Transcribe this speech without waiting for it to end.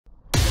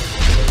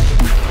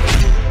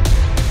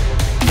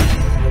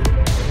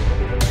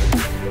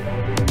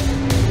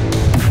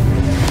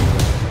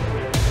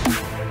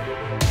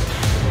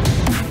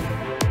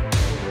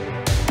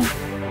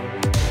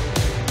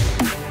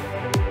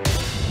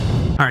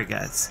Alright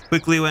guys,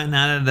 quickly went and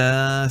added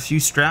a few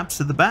straps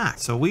to the back.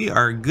 So we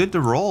are good to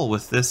roll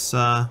with this,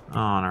 oh, and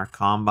our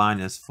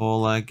combine is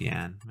full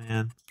again.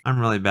 Man,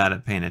 I'm really bad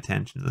at paying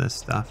attention to this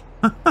stuff.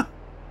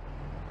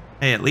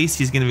 Hey, at least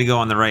he's going to be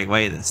going the right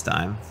way this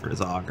time for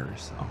his auger,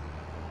 so.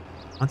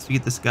 Once we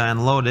get this guy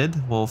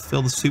unloaded, we'll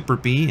fill the Super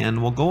B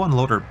and we'll go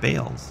unload our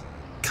bales.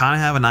 Kind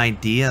of have an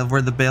idea of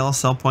where the bale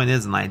sell point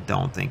is, and I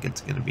don't think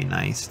it's going to be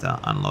nice to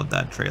unload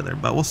that trailer,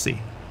 but we'll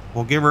see.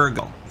 We'll give her a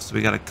go. So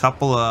we got a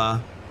couple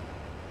of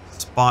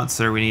spots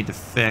there we need to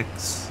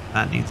fix.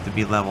 That needs to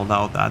be leveled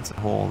out. That's a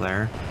hole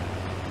there.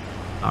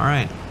 All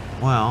right,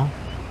 well,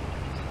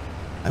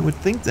 I would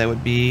think that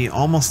would be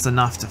almost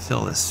enough to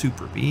fill this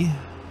Super B.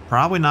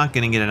 Probably not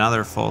going to get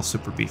another full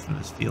Super B from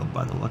this field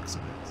by the looks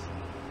of it.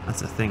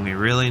 That's the thing, we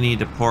really need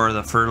to pour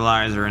the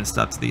fertilizer and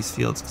stuff to these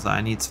fields because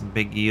I need some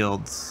big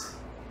yields.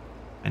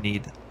 I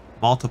need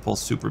multiple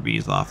Super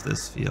Bs off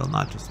this field,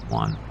 not just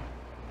one.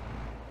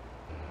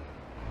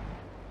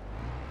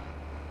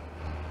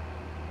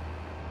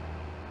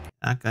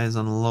 That guy's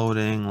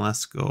unloading.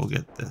 Let's go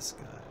get this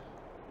guy.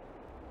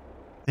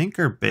 I think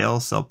our bale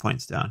sell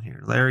point's down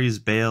here. Larry's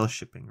bale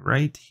shipping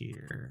right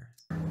here.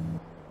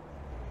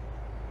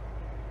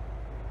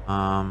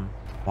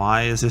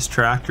 Why is this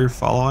tractor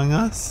following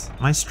us?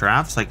 My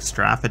straps like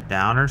strap it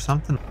down or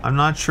something? I'm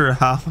not sure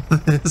how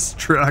this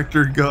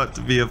tractor got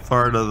to be a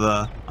part of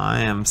the...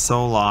 I am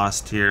so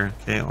lost here.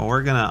 Okay, well,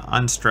 we're gonna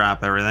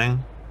unstrap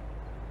everything.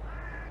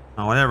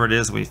 Whatever it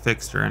is, we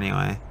fixed her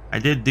anyway. I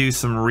did do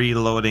some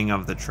reloading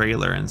of the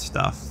trailer and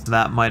stuff.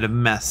 That might have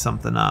messed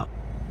something up.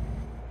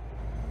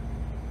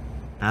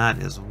 That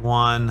is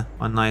one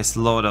nice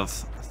load of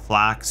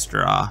flax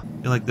straw.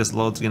 I feel like this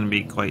load's gonna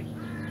be quite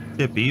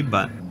tippy,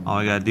 but all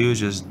we gotta do is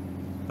just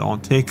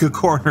don't take a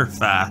corner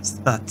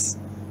fast. That's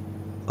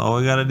all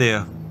we gotta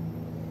do.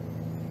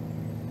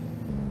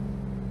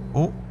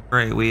 Oh,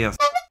 great, we have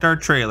our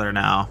trailer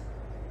now.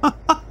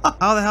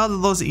 How the hell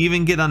did those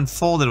even get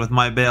unfolded with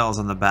my bales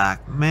on the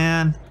back?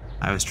 Man,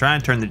 I was trying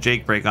to turn the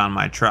Jake brake on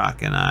my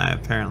truck and I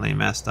apparently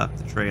messed up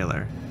the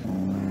trailer.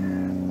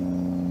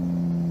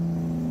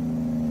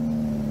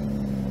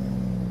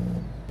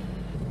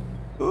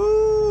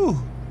 Ooh,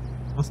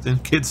 almost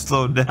didn't get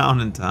slowed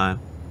down in time.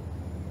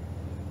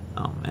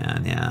 Oh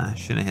man, yeah, I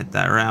shouldn't have hit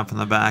that ramp in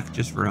the back,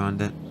 just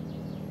ruined it.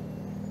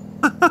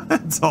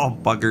 It's all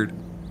buggered.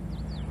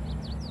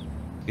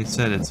 Like I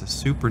said, it's a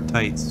super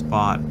tight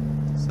spot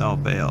to sell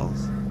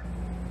bales.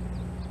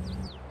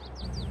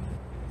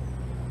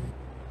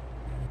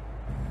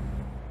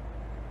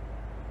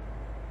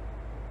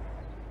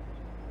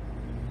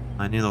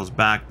 I knew those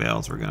back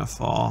bales were gonna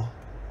fall.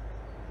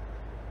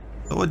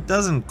 So it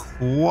doesn't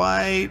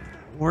quite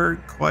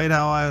work quite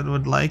how I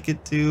would like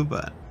it to,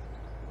 but...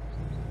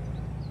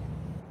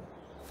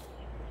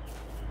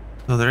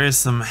 So there is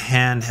some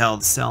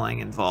handheld selling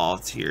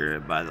involved here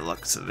by the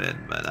looks of it,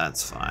 but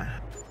that's fine.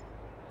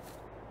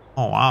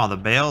 Oh wow, the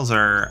bales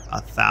are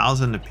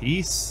 1,000 a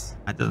piece?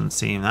 That doesn't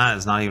seem, that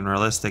is not even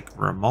realistic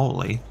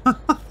remotely.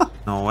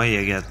 No way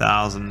you get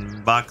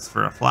 $1,000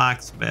 for a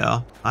flax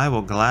bale. I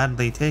will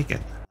gladly take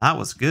it. That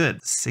was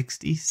good.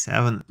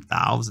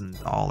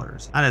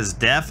 $67,000. That is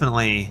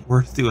definitely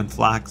worth doing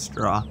flax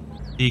straw.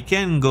 You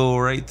can go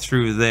right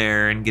through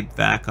there and get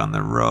back on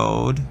the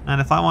road. And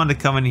if I wanted to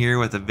come in here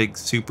with a big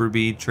Super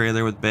B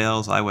trailer with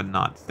bales, I would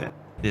not fit.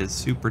 It is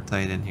super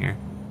tight in here.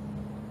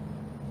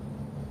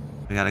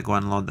 We gotta go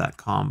unload that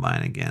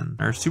combine again.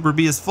 Our Super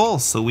B is full,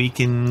 so we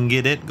can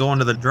get it going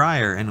to the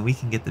dryer and we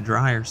can get the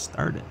dryer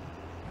started.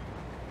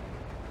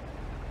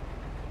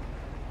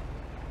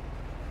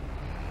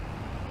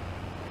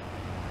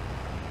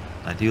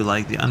 I do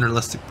like the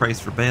unrealistic price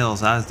for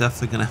bales. That is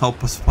definitely going to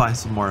help us buy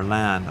some more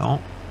land.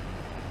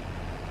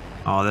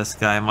 Oh, this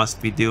guy must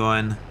be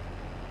doing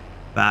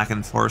back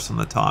and forth on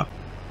the top.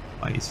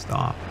 Why you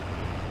stop?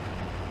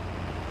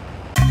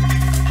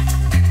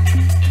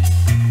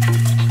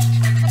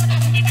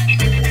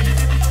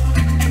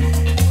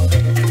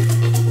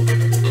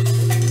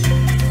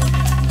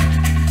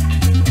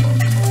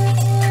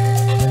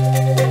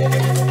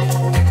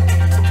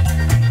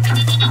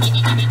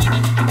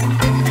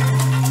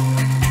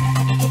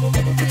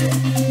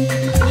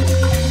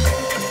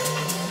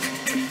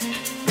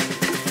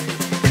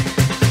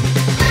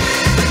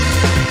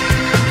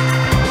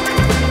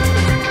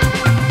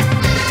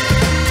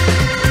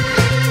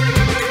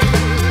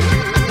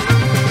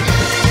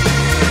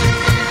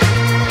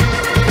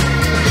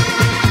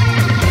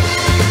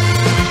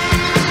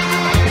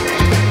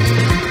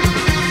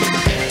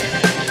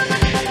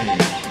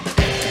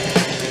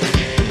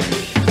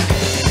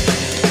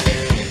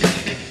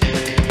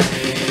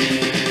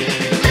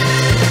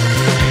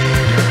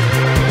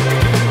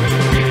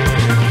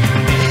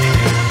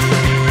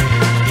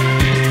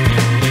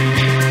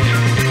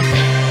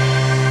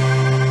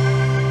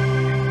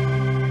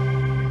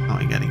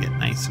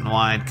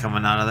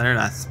 Coming out of there,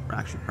 that's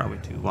actually probably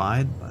too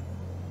wide, but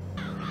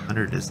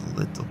 100 is a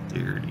little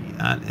dirty,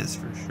 that is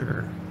for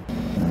sure.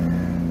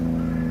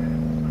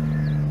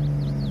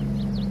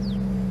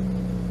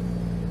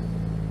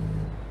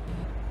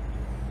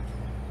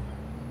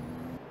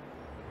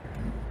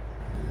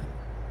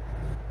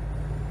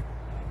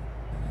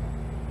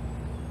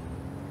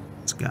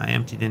 guy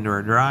emptied into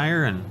our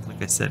dryer, and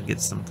like I said,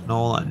 get some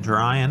canola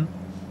drying.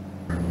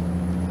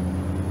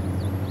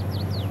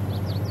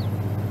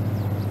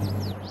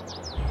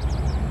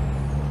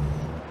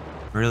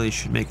 Really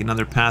should make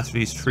another path for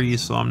these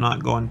trees so I'm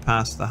not going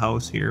past the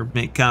house here.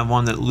 Make kind of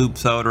one that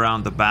loops out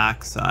around the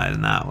back side,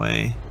 and that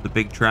way the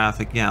big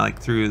traffic, yeah,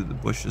 like through the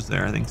bushes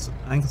there. I think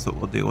that's what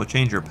we'll do. We'll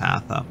change our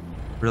path up.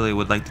 Really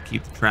would like to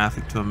keep the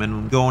traffic to a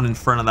minimum going in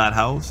front of that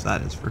house,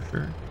 that is for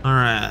sure. All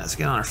right, let's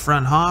get on our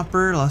front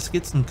hopper. Let's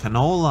get some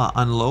canola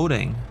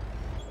unloading.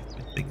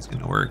 I think it's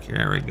gonna work here.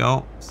 There we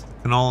go. So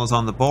the canola's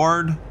on the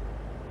board.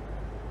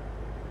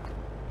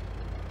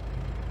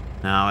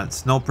 Now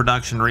it's no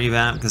production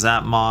revamp because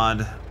that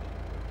mod,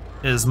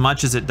 as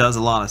much as it does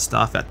a lot of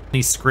stuff at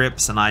these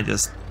scripts, and I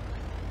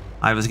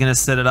was gonna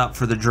set it up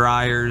for the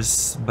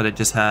dryers, but it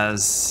just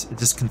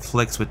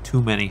conflicts with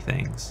too many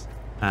things.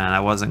 And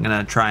I wasn't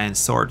gonna try and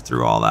sort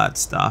through all that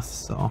stuff,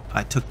 so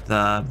I took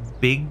the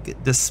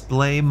big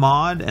display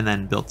mod and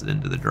then built it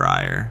into the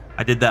dryer.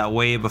 I did that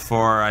way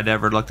before I'd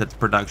ever looked at the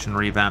production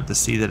revamp to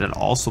see that it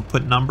also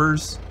put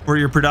numbers for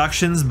your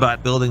productions,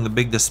 but building the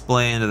big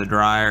display into the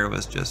dryer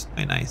was just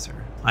way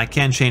nicer. I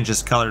can change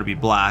this color to be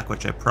black,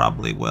 which I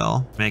probably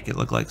will. Make it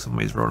look like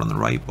somebody's wrote on the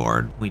right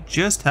board. We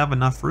just have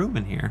enough room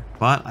in here,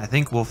 but I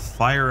think we'll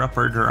fire up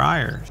our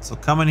dryer. So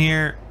come in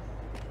here,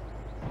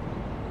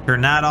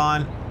 turn that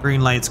on,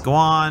 green lights go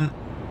on,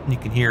 you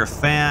can hear a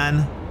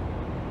fan.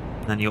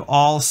 And then you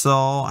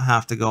also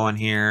have to go in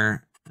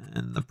here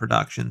and the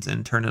productions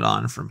and turn it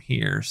on from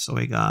here. So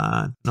we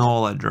got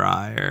canola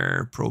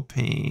dryer,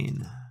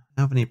 propane. I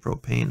don't have any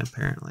propane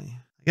apparently.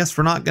 I guess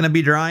we're not gonna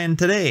be drying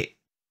today.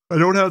 I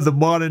don't have the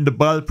mod in to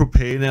buy the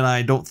propane, and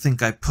I don't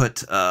think I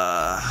put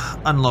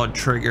unload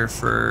trigger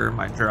for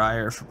my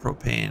dryer for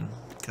propane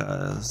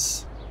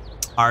because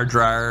our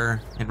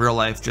dryer in real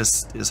life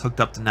just is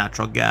hooked up to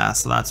natural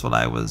gas. So that's what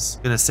I was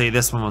gonna say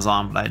this one was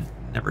on, but I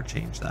never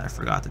changed that. I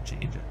forgot to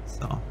change it.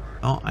 So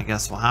I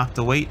guess we'll have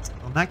to wait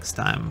till next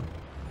time.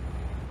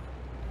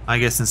 I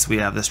guess since we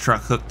have this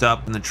truck hooked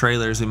up and the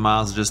trailers, we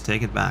might as well just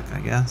take it back,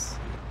 I guess.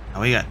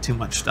 Now, we got too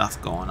much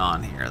stuff going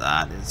on here,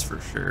 that is for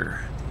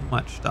sure. Too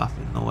much stuff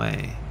in the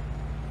way.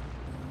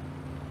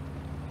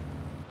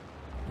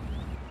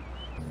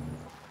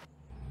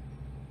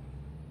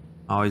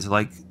 Always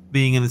like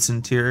being in this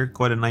interior,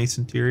 quite a nice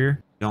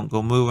interior. Don't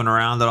go moving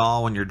around at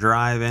all when you're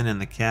driving in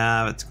the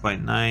cab. It's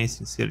quite nice. You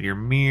can see out of your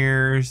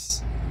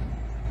mirrors.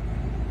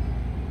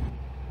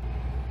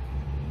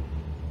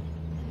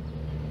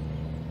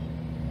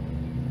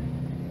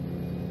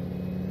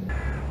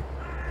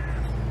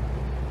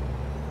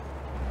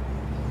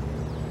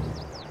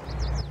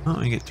 Oh,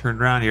 we get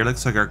turned around here.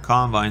 Looks like our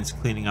combine's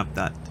cleaning up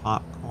that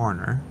top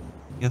corner.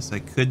 I guess I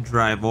could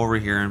drive over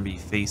here and be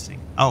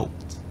facing out.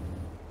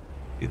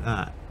 Do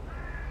that.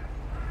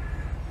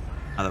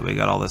 Now that we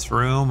got all this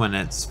room and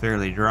it's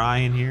fairly dry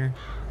in here.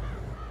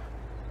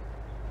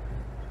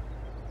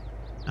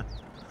 Yeah,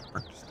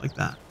 work just like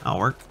that. That'll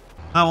work.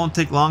 That won't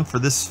take long for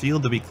this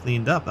field to be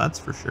cleaned up, that's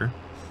for sure.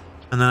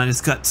 And then I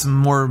just got some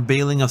more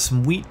baling of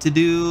some wheat to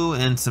do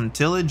and some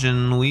tillage,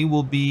 and we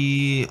will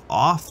be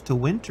off to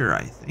winter,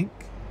 I think.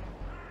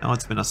 Now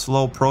it's been a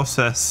slow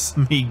process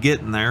me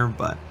getting there,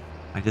 but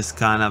I just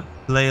kind of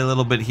play a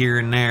little bit here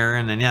and there,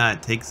 and then yeah,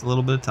 it takes a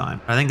little bit of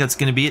time. I think that's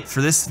going to be it for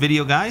this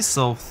video, guys.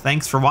 So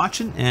thanks for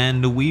watching,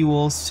 and we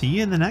will see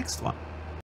you in the next one.